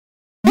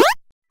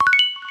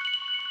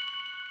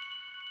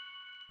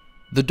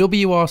The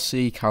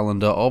WRC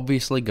calendar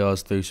obviously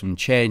goes through some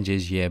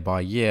changes year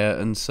by year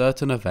and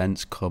certain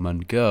events come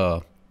and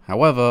go.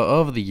 However,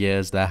 over the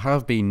years there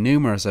have been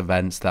numerous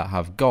events that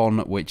have gone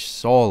which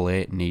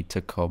sorely need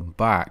to come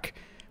back.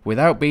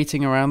 Without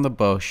beating around the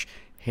bush,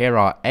 here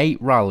are 8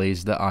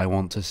 rallies that I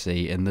want to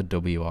see in the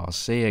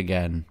WRC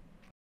again.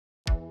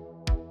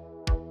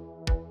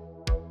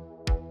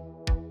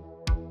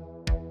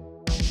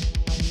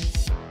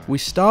 We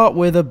start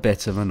with a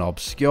bit of an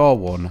obscure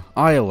one,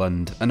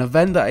 Ireland, an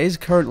event that is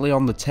currently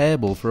on the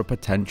table for a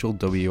potential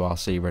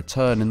WRC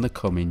return in the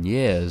coming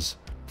years.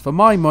 For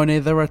my money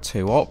there are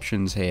 2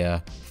 options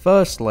here.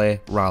 Firstly,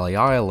 Rally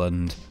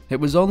Ireland. It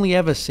was only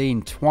ever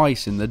seen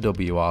twice in the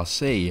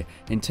WRC,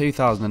 in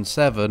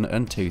 2007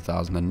 and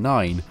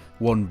 2009,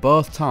 won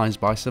both times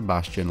by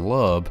Sebastian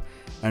Loeb.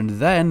 And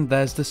then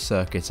there's the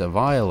Circuit of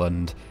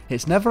Ireland.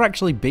 It's never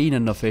actually been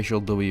an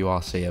official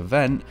WRC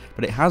event,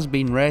 but it has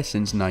been raced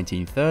since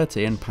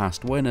 1930 and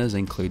past winners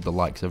include the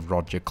likes of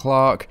Roger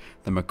Clark,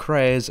 the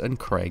McRaes and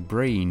Craig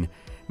Breen.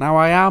 Now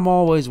I am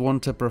always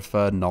one to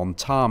prefer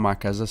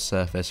non-tarmac as a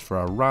surface for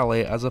a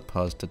rally as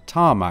opposed to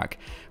tarmac,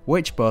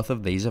 which both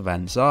of these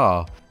events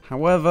are.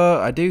 However,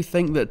 I do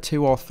think that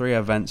 2 or 3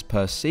 events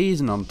per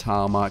season on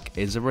tarmac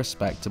is a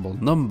respectable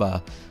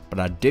number, but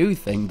I do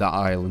think that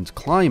Ireland's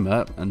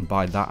climate, and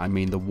by that I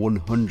mean the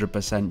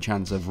 100%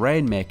 chance of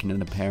rain making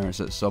an appearance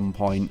at some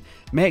point,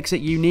 makes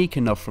it unique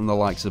enough from the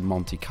likes of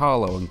Monte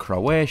Carlo and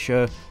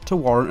Croatia to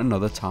warrant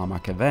another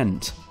tarmac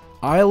event.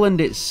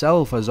 Ireland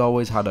itself has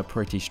always had a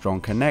pretty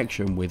strong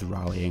connection with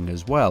rallying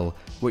as well,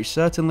 which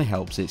certainly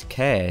helps its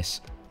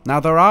case. Now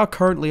there are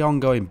currently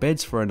ongoing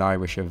bids for an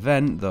Irish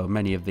event, though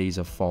many of these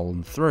have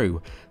fallen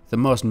through, the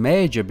most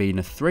major being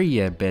a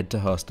 3-year bid to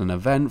host an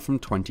event from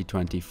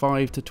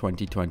 2025 to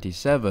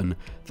 2027,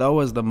 though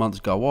as the months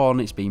go on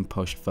it's been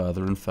pushed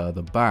further and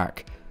further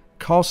back.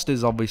 Cost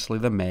is obviously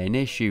the main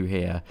issue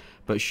here,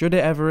 but should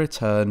it ever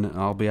return,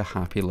 I'll be a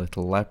happy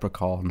little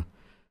leprechaun.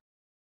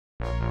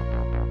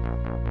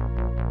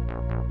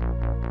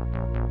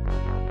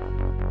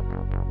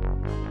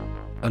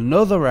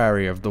 Another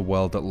area of the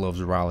world that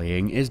loves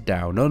rallying is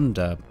Down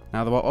Under.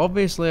 Now there were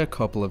obviously a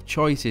couple of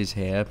choices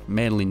here,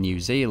 mainly New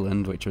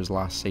Zealand, which was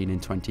last seen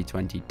in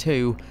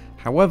 2022,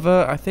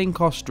 however I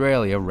think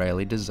Australia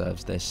really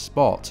deserves this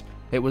spot.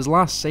 It was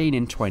last seen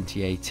in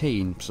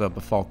 2018, so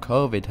before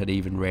COVID had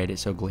even reared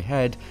its ugly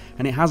head,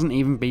 and it hasn't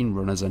even been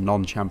run as a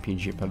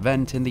non-championship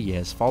event in the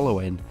years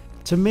following.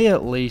 To me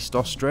at least,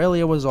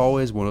 Australia was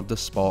always one of the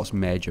sport's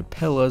major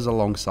pillars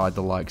alongside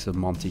the likes of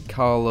Monte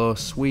Carlo,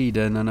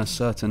 Sweden and a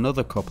certain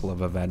other couple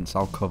of events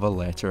I'll cover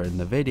later in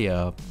the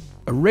video.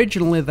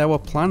 Originally there were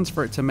plans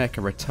for it to make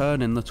a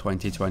return in the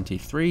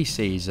 2023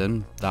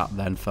 season, that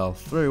then fell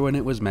through and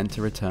it was meant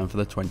to return for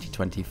the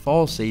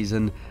 2024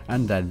 season,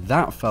 and then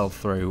that fell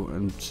through,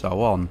 and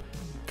so on.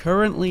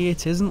 Currently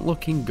it isn't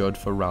looking good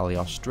for Rally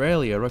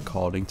Australia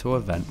according to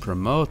event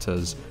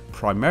promoters,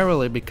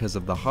 primarily because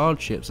of the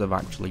hardships of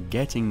actually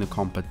getting the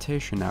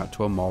competition out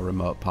to a more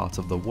remote part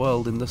of the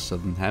world in the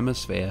southern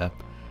hemisphere.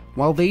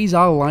 While these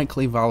are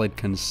likely valid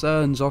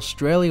concerns,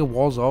 Australia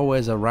was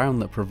always around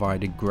that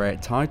provided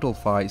great title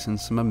fights and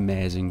some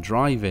amazing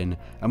driving,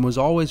 and was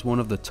always one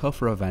of the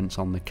tougher events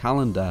on the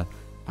calendar,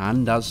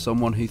 and as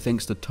someone who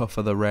thinks the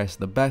tougher the race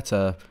the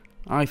better,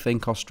 I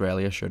think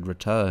Australia should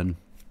return.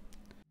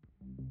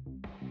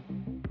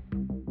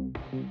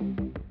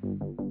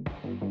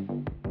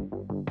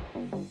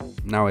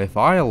 Now if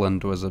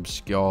Ireland was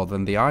obscure,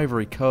 then the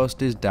Ivory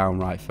Coast is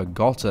downright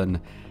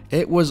forgotten.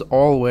 It was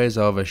always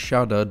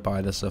overshadowed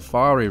by the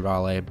Safari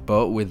Rally,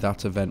 but with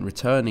that event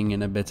returning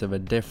in a bit of a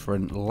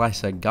different,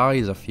 lesser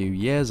guise a few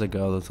years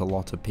ago that a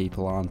lot of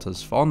people aren't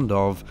as fond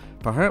of,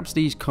 perhaps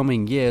these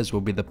coming years will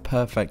be the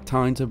perfect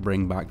time to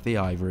bring back the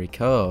Ivory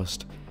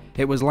Coast.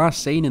 It was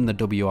last seen in the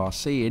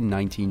WRC in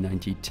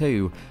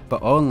 1992,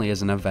 but only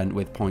as an event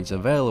with points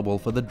available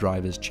for the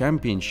Drivers'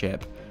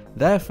 Championship.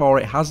 Therefore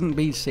it hasn't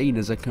been seen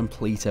as a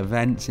complete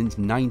event since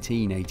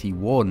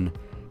 1981.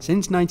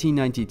 Since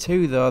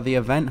 1992 though, the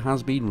event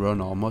has been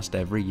run almost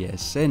every year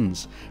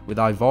since, with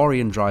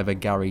Ivorian driver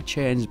Gary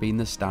Chains being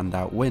the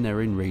standout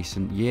winner in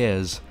recent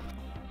years.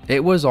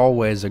 It was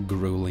always a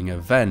grueling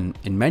event,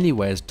 in many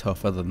ways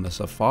tougher than the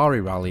Safari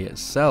Rally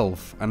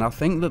itself, and I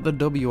think that the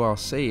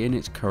WRC in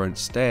its current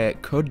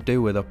state could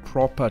do with a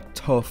proper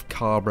tough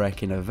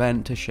car-breaking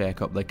event to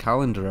shake up the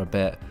calendar a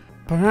bit.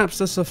 Perhaps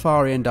the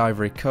Safari and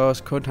Ivory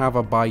Coast could have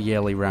a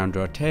bi-yearly round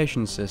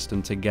rotation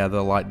system together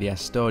like the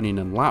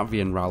Estonian and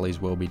Latvian rallies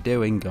will be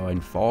doing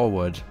going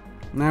forward.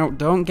 Now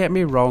don't get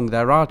me wrong,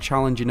 there are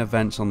challenging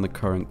events on the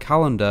current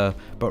calendar,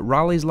 but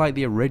rallies like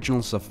the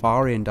original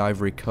Safari and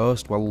Ivory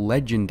Coast were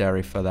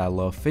legendary for their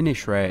low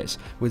finish rates,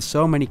 with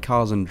so many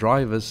cars and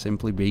drivers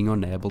simply being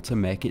unable to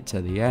make it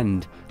to the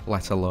end,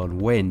 let alone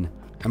win.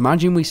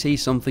 Imagine we see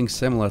something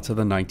similar to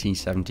the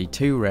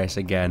 1972 race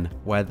again,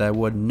 where there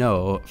were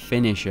no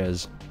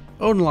finishers.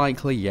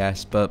 Unlikely,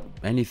 yes, but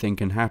anything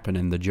can happen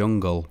in the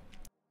jungle.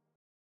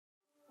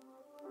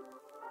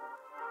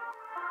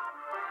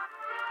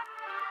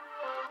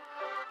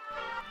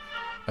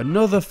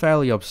 Another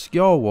fairly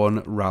obscure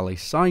one, Rally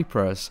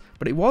Cyprus,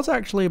 but it was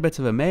actually a bit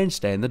of a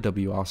mainstay in the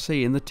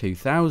WRC in the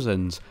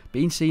 2000s,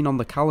 being seen on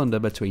the calendar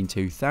between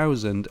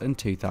 2000 and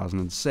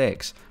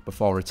 2006,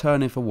 before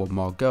returning for one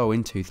more go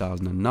in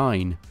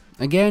 2009.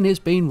 Again, it's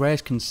been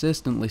raced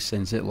consistently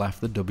since it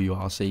left the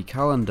WRC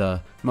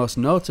calendar, most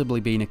notably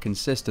being a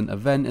consistent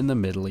event in the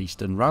Middle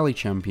Eastern Rally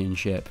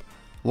Championship.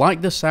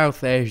 Like the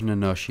South Asian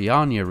and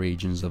Oceania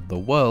regions of the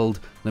world,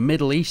 the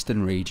Middle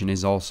Eastern region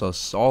is also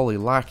sorely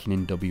lacking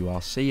in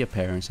WRC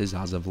appearances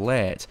as of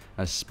late,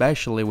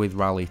 especially with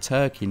Rally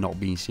Turkey not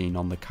being seen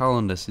on the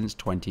calendar since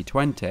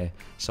 2020,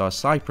 so a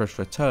Cyprus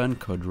return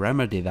could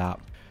remedy that.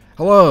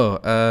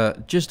 Hello,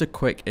 just a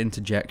quick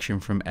interjection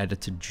from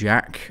editor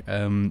Jack.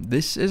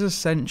 This is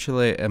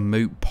essentially a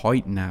moot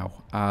point now,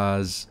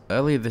 as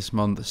earlier this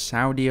month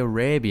Saudi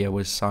Arabia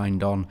was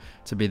signed on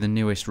to be the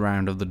newest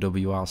round of the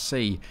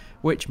WRC,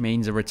 which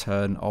means a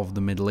return of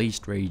the Middle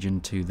East region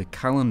to the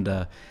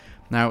calendar.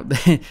 Now,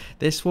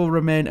 this will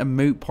remain a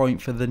moot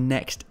point for the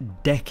next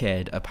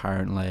decade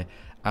apparently,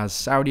 as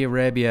Saudi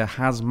Arabia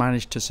has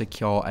managed to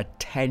secure a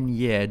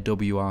 10-year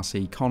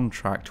WRC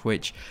contract,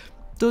 which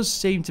does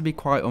seem to be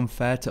quite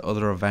unfair to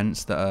other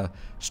events that are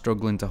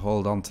struggling to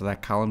hold on to their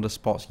calendar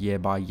spots year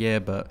by year,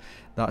 but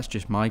that's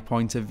just my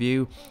point of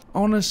view.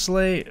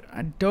 Honestly,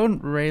 I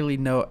don't really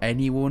know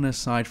anyone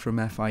aside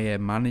from FIA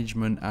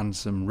management and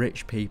some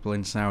rich people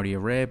in Saudi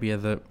Arabia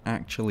that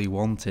actually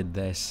wanted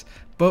this.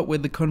 But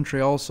with the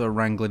country also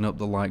wrangling up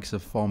the likes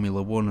of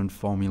Formula 1 and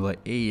Formula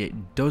E,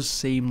 it does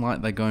seem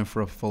like they're going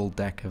for a full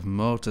deck of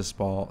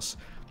motorsports.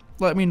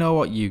 Let me know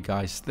what you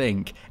guys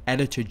think.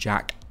 Editor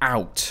Jack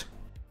out.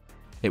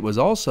 It was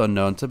also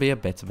known to be a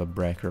bit of a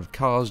breaker of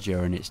cars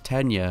during its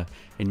tenure,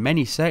 in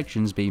many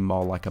sections being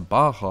more like a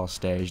bar horse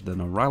stage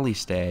than a rally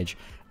stage,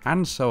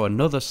 and so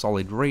another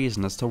solid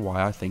reason as to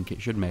why I think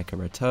it should make a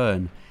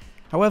return.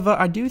 However,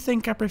 I do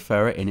think I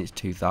prefer it in its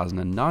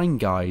 2009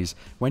 guise,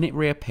 when it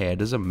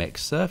reappeared as a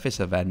mixed surface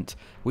event.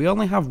 We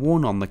only have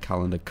one on the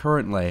calendar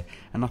currently,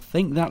 and I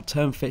think that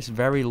term fits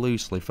very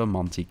loosely for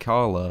Monte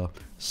Carlo,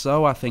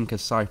 so I think a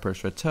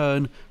Cyprus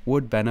return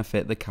would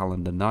benefit the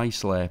calendar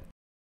nicely.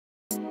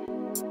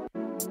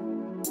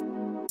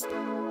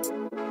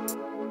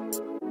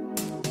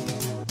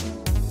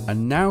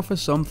 And now for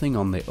something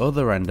on the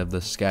other end of the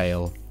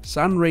scale.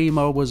 San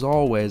Remo was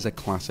always a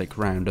classic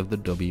round of the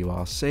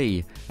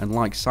WRC, and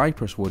like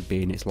Cyprus would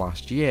be in its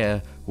last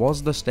year,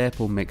 was the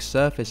staple mixed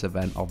surface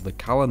event of the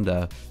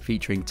calendar,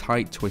 featuring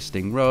tight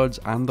twisting roads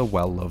and the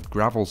well-loved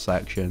gravel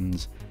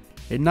sections.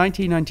 In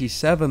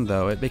 1997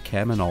 though, it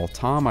became an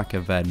all-tarmac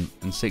event,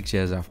 and 6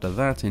 years after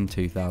that, in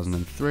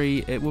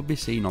 2003, it would be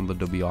seen on the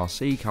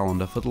WRC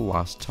calendar for the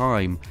last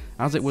time,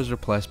 as it was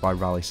replaced by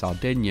Rally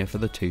Sardinia for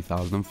the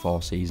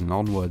 2004 season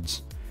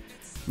onwards.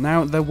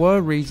 Now, there were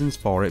reasons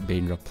for it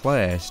being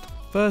replaced.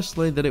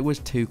 Firstly, that it was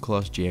too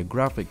close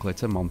geographically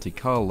to Monte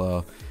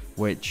Carlo,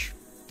 which,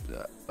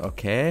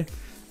 okay.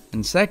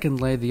 And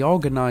secondly, the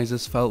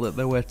organisers felt that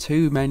there were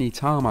too many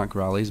tarmac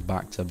rallies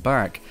back to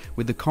back,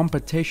 with the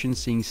competition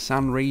seeing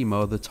San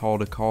Remo, the Tour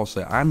de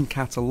Corsa and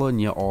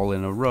Catalonia all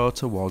in a row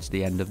towards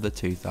the end of the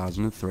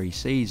 2003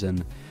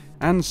 season,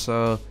 and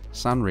so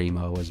San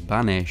Remo was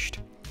banished.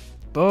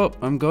 But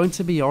I'm going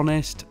to be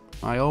honest,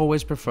 I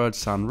always preferred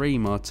San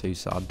Remo to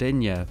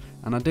Sardinia,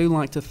 and I do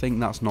like to think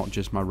that's not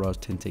just my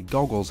rose-tinted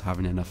goggles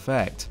having an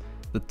effect.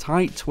 The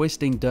tight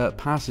twisting dirt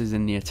passes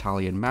in the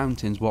Italian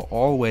mountains were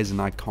always an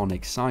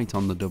iconic sight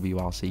on the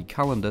WRC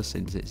calendar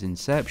since its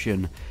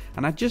inception,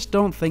 and I just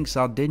don't think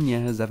Sardinia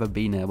has ever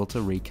been able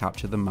to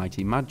recapture the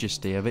mighty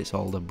majesty of its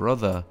older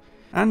brother.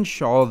 And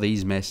sure,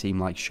 these may seem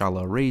like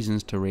shallow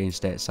reasons to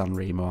reinstate San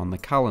Remo on the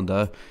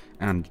calendar,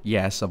 and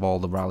yes, of all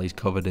the rallies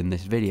covered in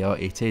this video,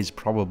 it is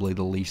probably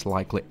the least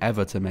likely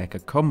ever to make a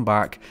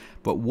comeback,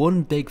 but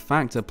one big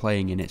factor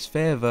playing in its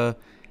favour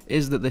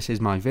is that this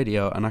is my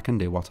video and I can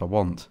do what I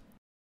want.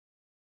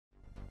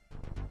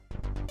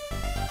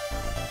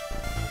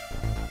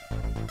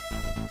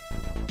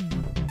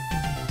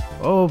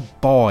 Oh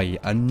boy,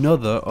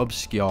 another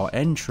obscure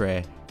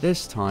entry,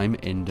 this time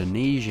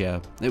Indonesia.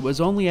 It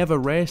was only ever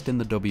raced in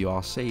the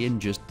WRC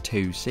in just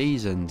 2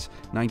 seasons,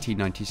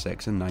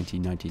 1996 and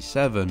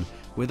 1997,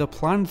 with a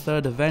planned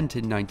third event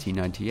in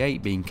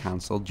 1998 being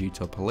cancelled due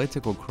to a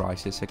political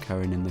crisis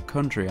occurring in the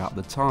country at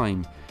the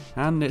time,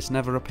 and it's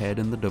never appeared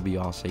in the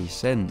WRC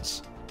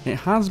since. It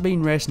has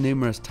been raced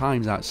numerous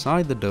times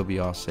outside the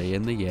WRC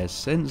in the years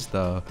since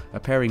though,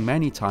 appearing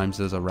many times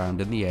as a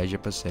round in the Asia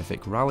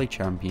Pacific Rally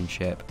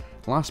Championship,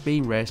 last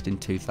being raced in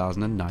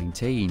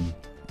 2019.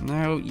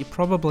 Now, you're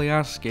probably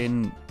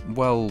asking,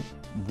 well,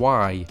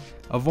 why?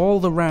 Of all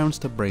the rounds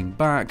to bring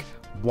back,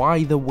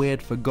 why the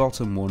weird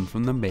forgotten one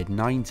from the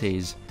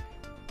mid-90s?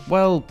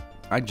 Well,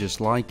 I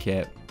just like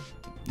it.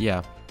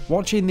 Yeah,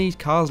 watching these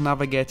cars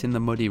navigate in the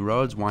muddy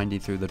roads winding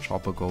through the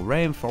tropical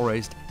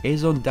rainforest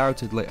is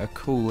undoubtedly a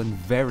cool and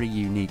very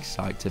unique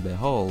sight to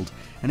behold,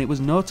 and it was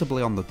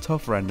notably on the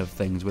tougher end of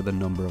things with a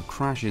number of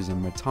crashes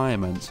and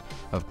retirements,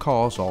 of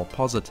course all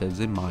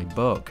positives in my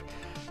book.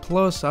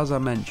 Plus, as I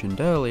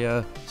mentioned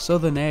earlier,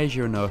 Southern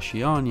Asia and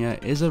Oceania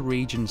is a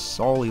region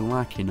sorely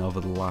lacking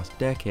over the last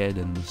decade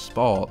in the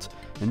sport,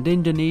 and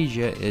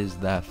Indonesia is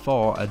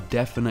therefore a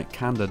definite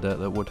candidate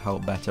that would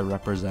help better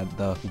represent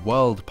the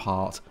world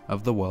part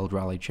of the World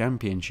Rally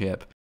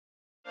Championship.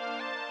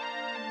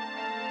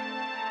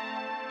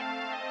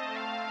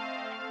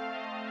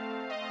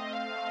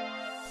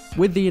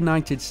 With the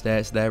United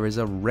States, there is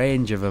a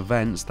range of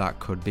events that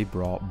could be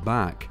brought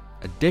back.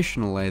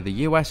 Additionally,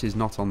 the US is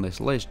not on this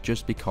list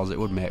just because it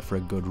would make for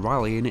a good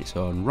rally in its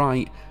own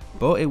right,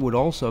 but it would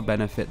also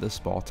benefit the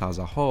sport as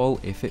a whole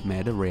if it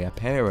made a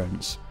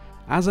reappearance.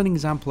 As an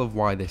example of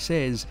why this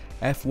is,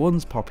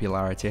 F1's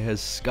popularity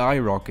has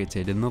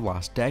skyrocketed in the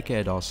last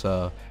decade or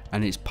so,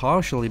 and it's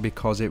partially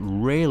because it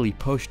really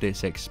pushed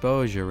its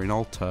exposure in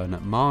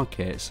alternate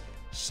markets,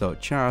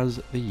 such as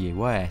the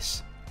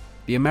US.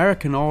 The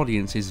American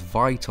audience is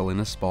vital in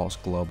a sport's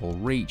global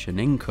reach and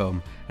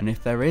income, and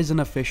if there is an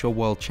official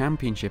World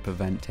Championship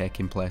event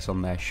taking place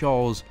on their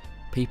shores,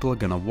 people are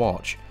gonna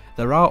watch.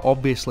 There are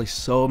obviously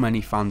so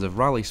many fans of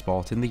rally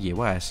sport in the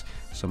US,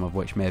 some of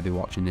which may be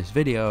watching this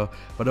video,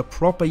 but a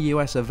proper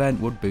US event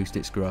would boost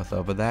its growth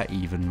over there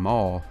even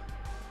more.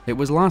 It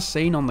was last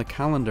seen on the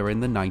calendar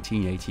in the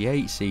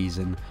 1988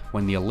 season,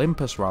 when the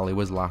Olympus Rally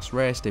was last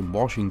raced in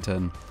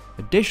Washington.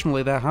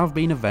 Additionally, there have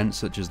been events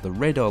such as the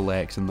Rideau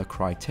Lakes and the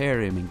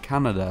Criterium in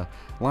Canada,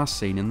 last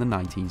seen in the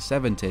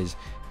 1970s.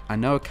 I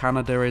know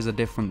Canada is a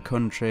different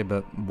country,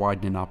 but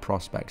widening our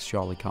prospects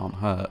surely can't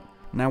hurt.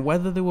 Now,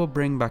 whether they will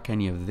bring back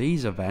any of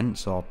these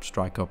events or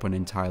strike up an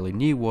entirely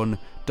new one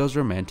does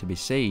remain to be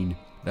seen.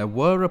 There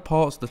were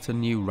reports that a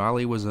new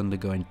rally was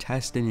undergoing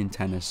testing in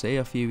Tennessee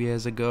a few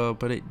years ago,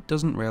 but it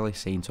doesn't really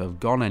seem to have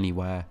gone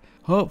anywhere.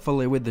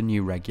 Hopefully, with the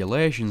new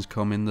regulations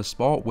coming, the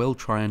sport will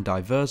try and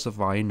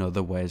diversify in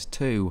other ways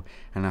too,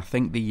 and I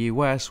think the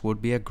US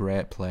would be a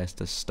great place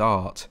to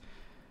start.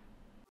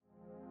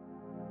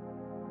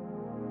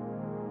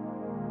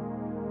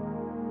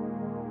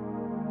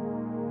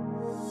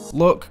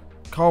 Look,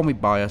 call me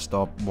biased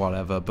or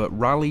whatever, but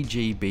Rally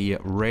GB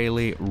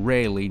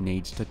really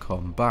needs to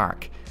come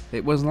back.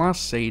 It was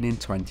last seen in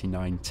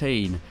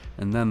 2019,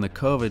 and then the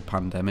COVID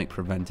pandemic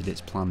prevented its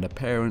planned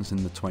appearance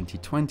in the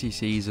 2020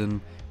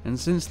 season, and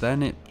since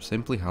then it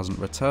simply hasn't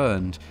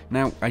returned.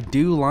 Now, I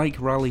do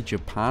like Rally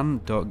Japan,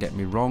 don't get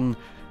me wrong,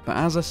 but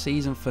as a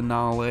season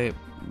finale,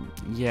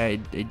 yeah,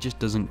 it just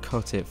doesn't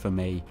cut it for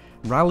me.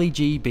 Rally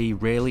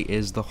GB really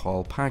is the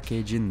whole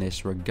package in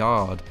this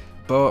regard,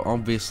 but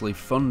obviously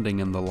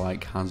funding and the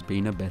like has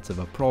been a bit of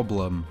a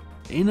problem.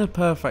 In a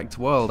perfect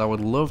world, I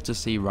would love to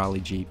see Rally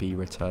GB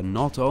return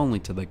not only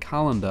to the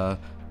calendar,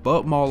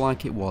 but more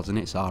like it was in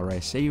its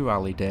RAC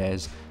rally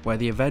days, where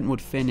the event would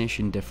finish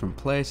in different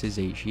places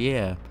each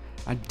year.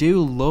 I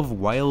do love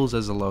Wales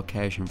as a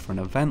location for an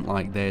event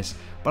like this,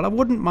 but I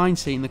wouldn't mind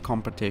seeing the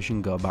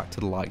competition go back to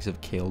the likes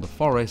of Kielder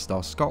Forest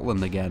or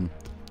Scotland again.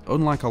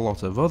 Unlike a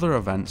lot of other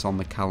events on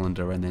the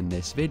calendar and in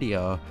this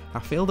video, I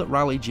feel that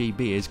Rally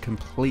GB is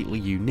completely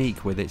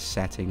unique with its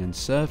setting and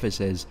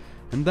surfaces,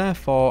 and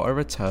therefore a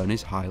return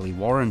is highly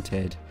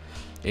warranted.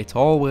 It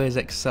always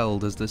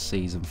excelled as the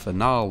season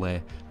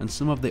finale, and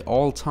some of the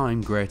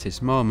all-time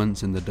greatest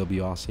moments in the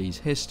WRC's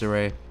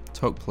history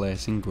took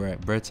place in Great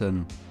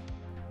Britain.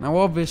 Now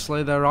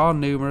obviously there are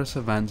numerous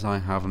events I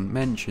haven't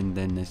mentioned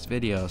in this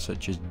video,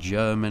 such as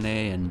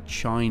Germany and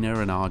China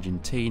and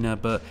Argentina,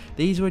 but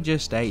these were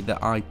just 8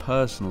 that I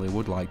personally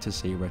would like to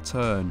see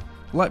return.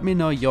 Let me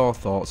know your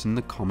thoughts in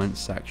the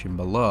comments section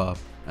below,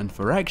 and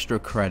for extra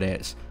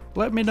credits,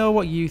 let me know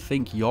what you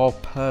think your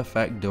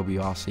perfect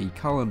WRC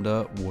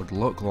calendar would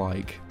look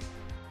like.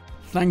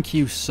 Thank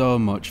you so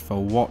much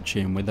for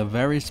watching, with a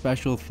very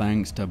special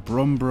thanks to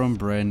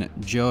Bryn,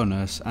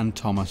 Jonas and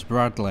Thomas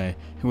Bradley,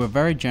 who are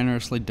very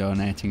generously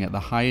donating at the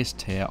highest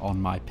tier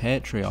on my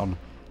Patreon.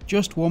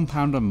 Just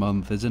 £1 a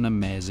month is an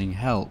amazing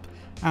help,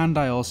 and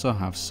I also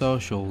have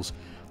socials,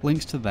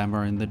 links to them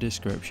are in the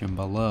description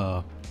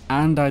below.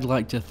 And I'd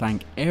like to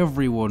thank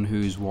everyone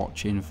who's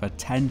watching for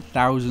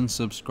 10,000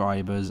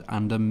 subscribers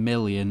and 1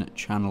 million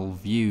channel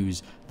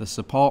views. The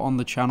support on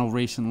the channel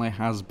recently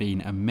has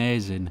been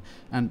amazing,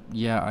 and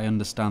yeah, I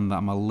understand that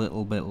I'm a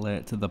little bit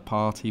late to the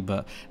party,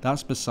 but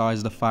that's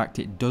besides the fact.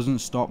 It doesn't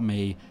stop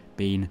me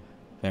being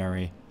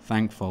very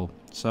thankful.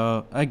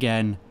 So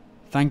again,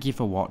 thank you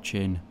for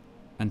watching,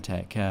 and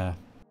take care.